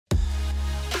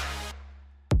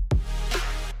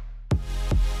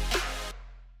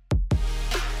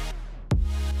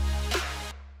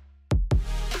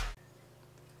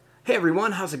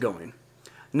everyone, how's it going?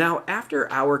 Now, after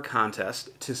our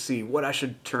contest to see what I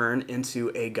should turn into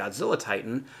a Godzilla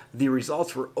Titan, the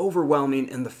results were overwhelming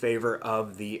in the favor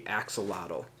of the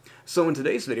axolotl. So in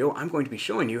today's video, I'm going to be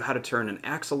showing you how to turn an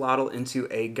axolotl into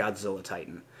a Godzilla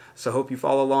Titan. So hope you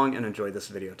follow along and enjoy this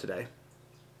video today.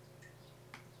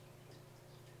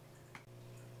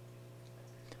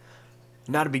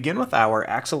 Now to begin with our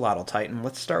axolotl Titan,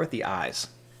 let's start with the eyes.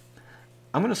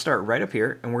 I'm going to start right up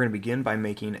here, and we're going to begin by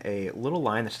making a little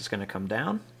line that's just going to come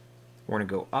down. We're going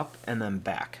to go up and then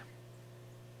back.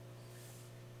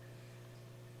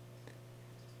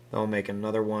 Then we'll make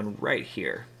another one right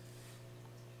here.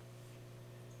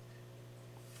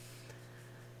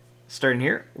 Starting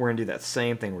here, we're going to do that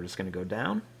same thing. We're just going to go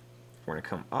down. We're going to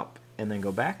come up and then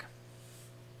go back.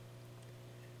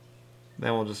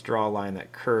 Then we'll just draw a line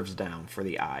that curves down for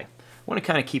the eye. I want to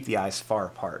kind of keep the eyes far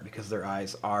apart because their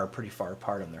eyes are pretty far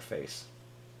apart on their face.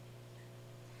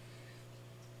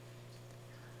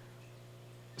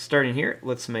 Starting here,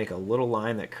 let's make a little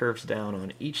line that curves down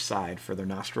on each side for their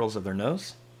nostrils of their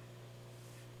nose.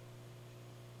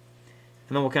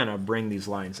 And then we'll kind of bring these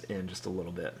lines in just a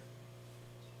little bit.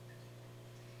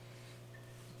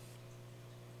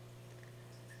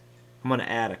 I'm going to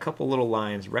add a couple little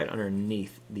lines right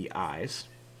underneath the eyes.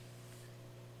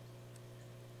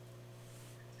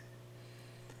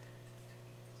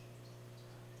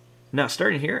 Now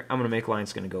starting here, I'm going to make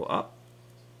lines going to go up.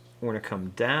 We're going to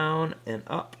come down and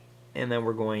up, and then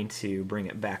we're going to bring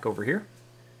it back over here.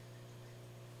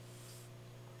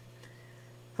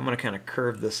 I'm going to kind of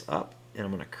curve this up, and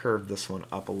I'm going to curve this one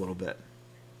up a little bit.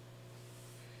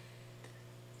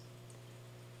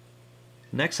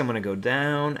 Next, I'm going to go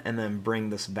down and then bring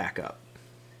this back up.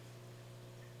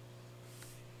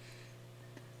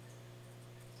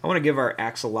 I want to give our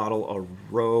axolotl a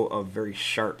row of very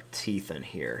sharp teeth in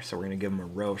here. So we're going to give him a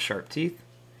row of sharp teeth.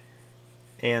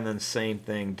 And then same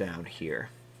thing down here.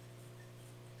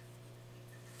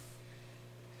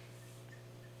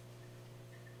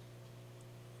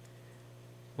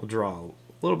 We'll draw a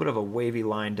little bit of a wavy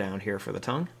line down here for the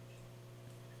tongue.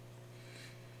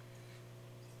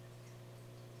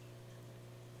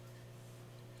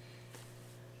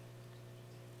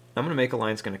 I'm going to make a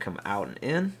line that's going to come out and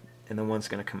in, and then one's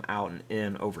going to come out and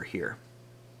in over here.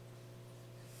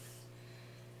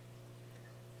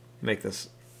 Make this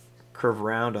curve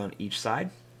around on each side.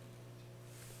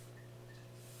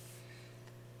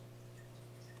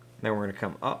 Then we're going to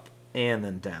come up and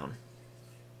then down.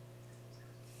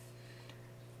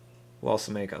 We'll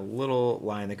also make a little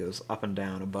line that goes up and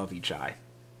down above each eye.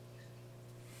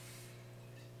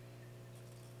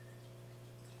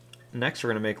 Next, we're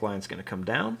going to make lines going to come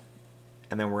down,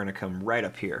 and then we're going to come right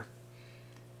up here.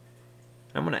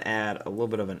 I'm going to add a little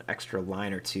bit of an extra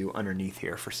line or two underneath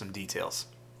here for some details.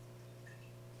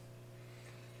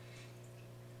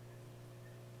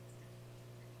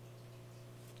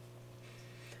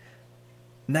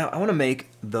 Now, I want to make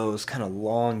those kind of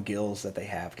long gills that they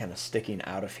have kind of sticking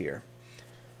out of here.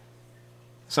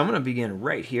 So I'm going to begin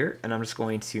right here, and I'm just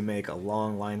going to make a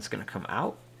long line that's going to come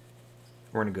out.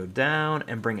 We're going to go down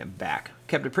and bring it back.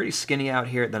 Kept it pretty skinny out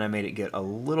here, then I made it get a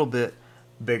little bit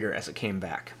bigger as it came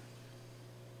back.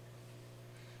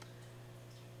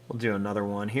 We'll do another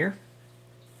one here.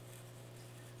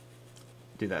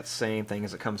 Do that same thing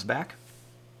as it comes back.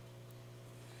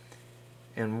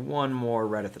 And one more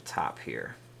right at the top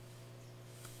here.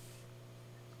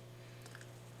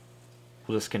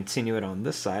 We'll just continue it on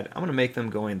this side. I'm going to make them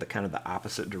go in the kind of the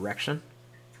opposite direction.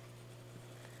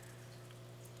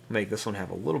 Make this one have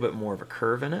a little bit more of a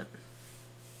curve in it.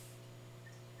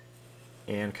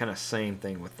 And kind of same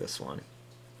thing with this one.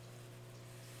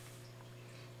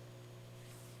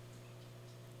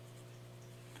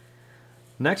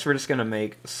 Next, we're just going to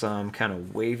make some kind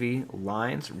of wavy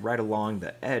lines right along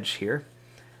the edge here.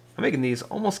 I'm making these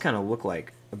almost kind of look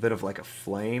like a bit of like a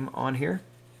flame on here.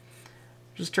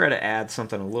 Just try to add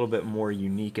something a little bit more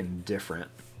unique and different.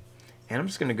 And I'm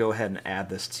just going to go ahead and add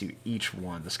this to each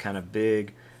one, this kind of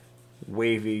big,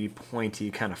 wavy, pointy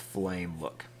kind of flame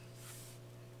look.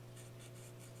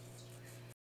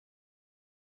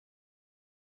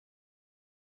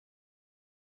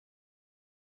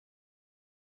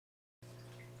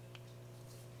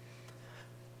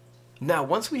 Now,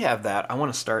 once we have that, I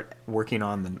want to start working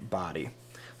on the body.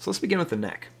 So let's begin with the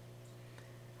neck.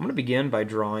 I'm going to begin by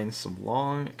drawing some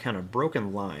long, kind of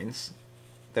broken lines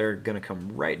that are going to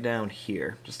come right down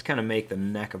here, just to kind of make the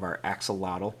neck of our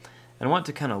axolotl. And I want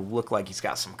it to kind of look like he's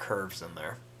got some curves in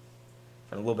there,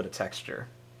 and a little bit of texture.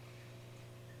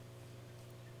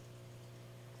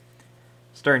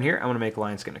 Starting here, I'm going to make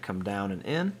lines going to come down and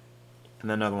in, and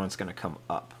then another one's going to come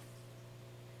up.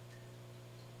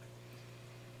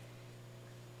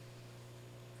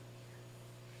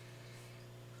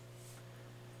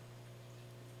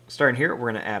 Starting here, we're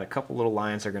going to add a couple little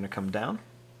lines that are going to come down.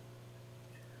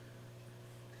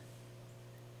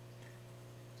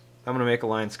 I'm going to make a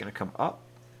line that's going to come up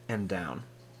and down.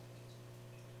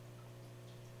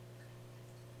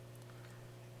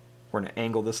 We're going to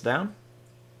angle this down,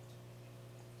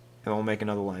 and we'll make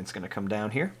another line that's going to come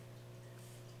down here.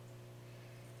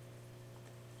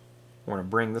 We're going to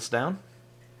bring this down.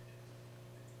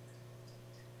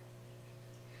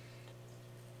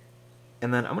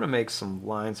 And then I'm going to make some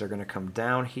lines that are going to come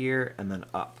down here and then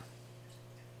up.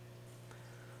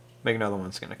 Make another one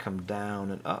that's going to come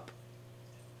down and up.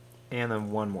 And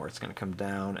then one more. It's going to come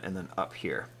down and then up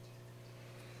here.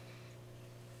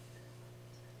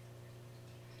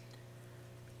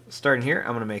 Starting here,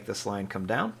 I'm going to make this line come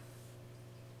down.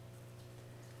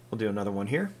 We'll do another one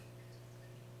here.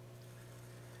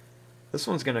 This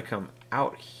one's going to come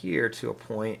out here to a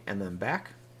point and then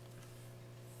back.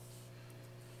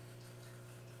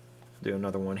 Do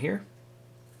another one here.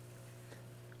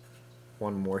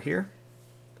 One more here.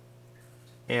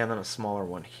 And then a smaller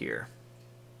one here.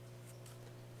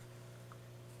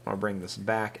 I'll bring this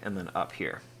back and then up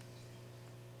here.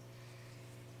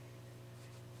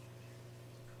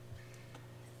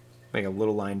 Make a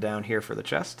little line down here for the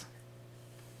chest.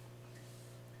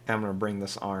 And I'm going to bring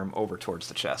this arm over towards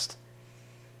the chest.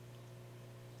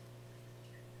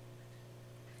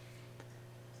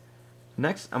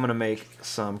 Next, I'm going to make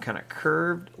some kind of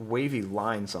curved, wavy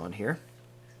lines on here,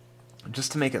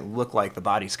 just to make it look like the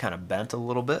body's kind of bent a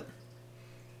little bit.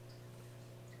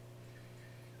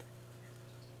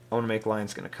 I want to make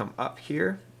lines going to come up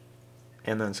here,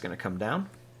 and then it's going to come down.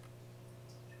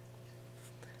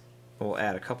 We'll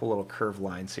add a couple little curved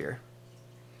lines here.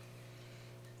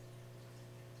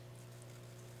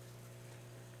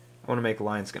 I want to make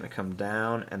lines going to come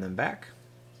down and then back.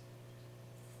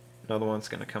 Another one's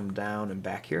going to come down and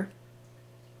back here.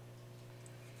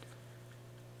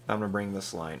 I'm going to bring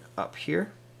this line up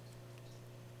here.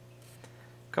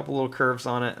 A couple little curves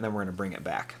on it, and then we're going to bring it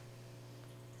back.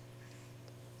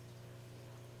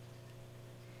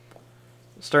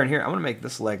 Starting here, I'm going to make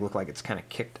this leg look like it's kind of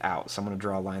kicked out. So I'm going to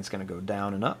draw a line that's going to go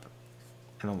down and up,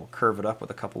 and then we'll curve it up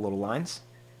with a couple little lines.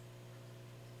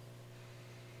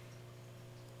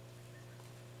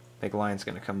 Make a line that's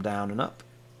going to come down and up.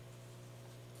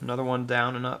 Another one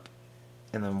down and up,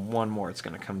 and then one more. It's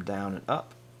going to come down and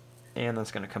up, and then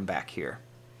it's going to come back here.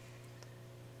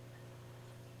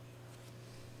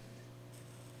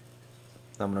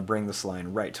 I'm going to bring this line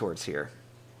right towards here.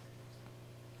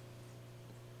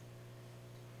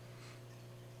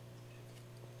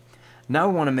 Now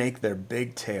we want to make their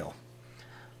big tail.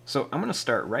 So I'm going to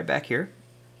start right back here,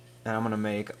 and I'm going to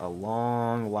make a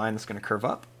long line that's going to curve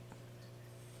up,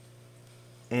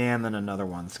 and then another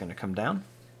one that's going to come down.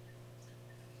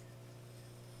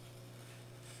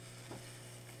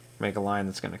 Make a line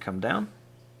that's going to come down,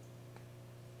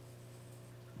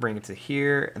 bring it to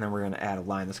here, and then we're going to add a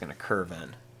line that's going to curve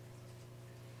in.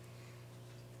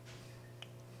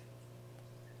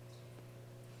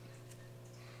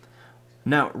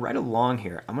 Now, right along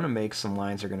here, I'm going to make some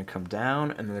lines that are going to come down,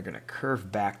 and then they're going to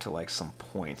curve back to like some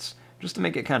points, just to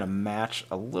make it kind of match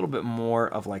a little bit more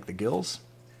of like the gills.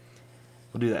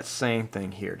 We'll do that same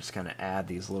thing here, just kind of add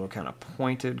these little kind of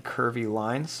pointed, curvy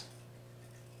lines.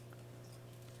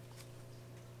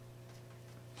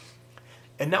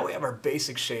 And now we have our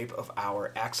basic shape of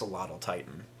our axolotl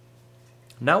titan.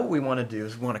 Now what we want to do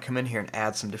is we want to come in here and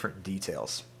add some different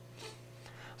details.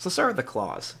 So let's start with the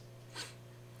claws.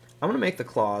 I'm going to make the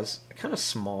claws kind of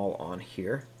small on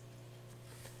here.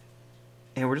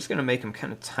 And we're just going to make him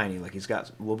kind of tiny, like he's got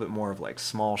a little bit more of like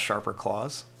small, sharper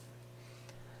claws.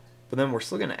 But then we're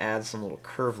still going to add some little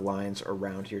curved lines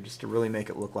around here just to really make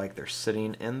it look like they're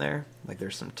sitting in there, like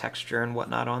there's some texture and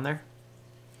whatnot on there.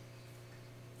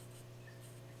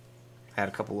 Add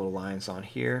a couple little lines on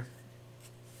here.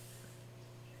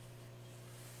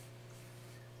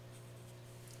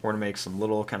 We're going to make some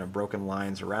little kind of broken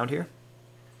lines around here.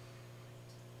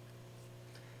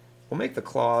 We'll make the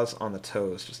claws on the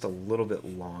toes just a little bit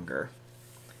longer,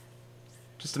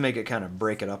 just to make it kind of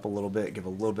break it up a little bit, give a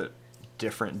little bit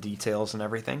different details and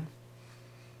everything.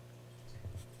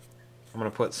 I'm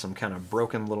going to put some kind of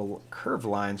broken little curved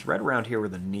lines right around here where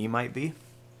the knee might be.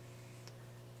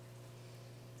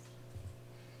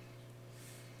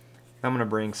 I'm going to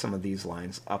bring some of these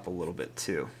lines up a little bit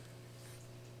too.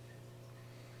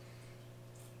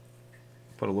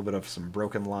 Put a little bit of some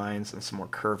broken lines and some more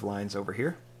curved lines over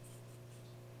here.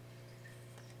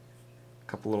 A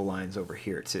couple little lines over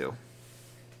here too.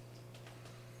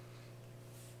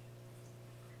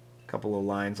 A couple little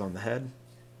lines on the head.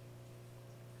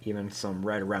 Even some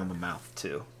right around the mouth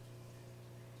too.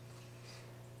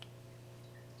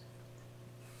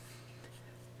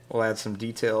 We'll add some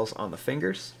details on the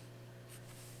fingers.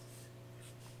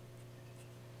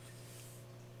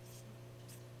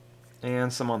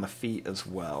 And some on the feet as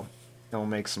well. And we'll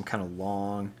make some kind of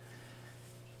long,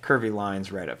 curvy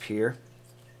lines right up here.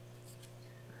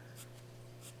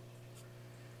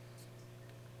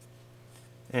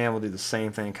 And we'll do the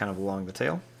same thing kind of along the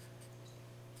tail.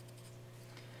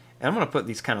 And I'm going to put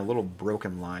these kind of little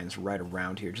broken lines right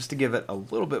around here just to give it a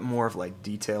little bit more of like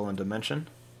detail and dimension.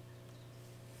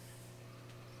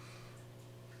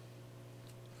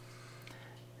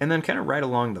 And then kind of right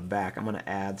along the back, I'm going to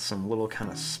add some little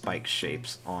kind of spike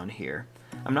shapes on here.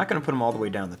 I'm not going to put them all the way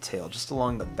down the tail, just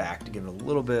along the back to give it a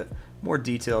little bit more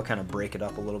detail, kind of break it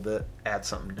up a little bit, add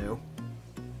something new.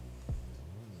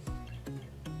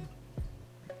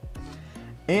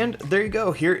 And there you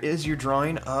go, here is your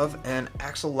drawing of an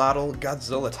axolotl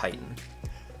Godzilla Titan.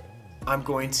 I'm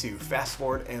going to fast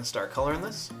forward and start coloring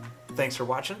this. Thanks for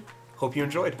watching, hope you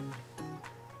enjoyed.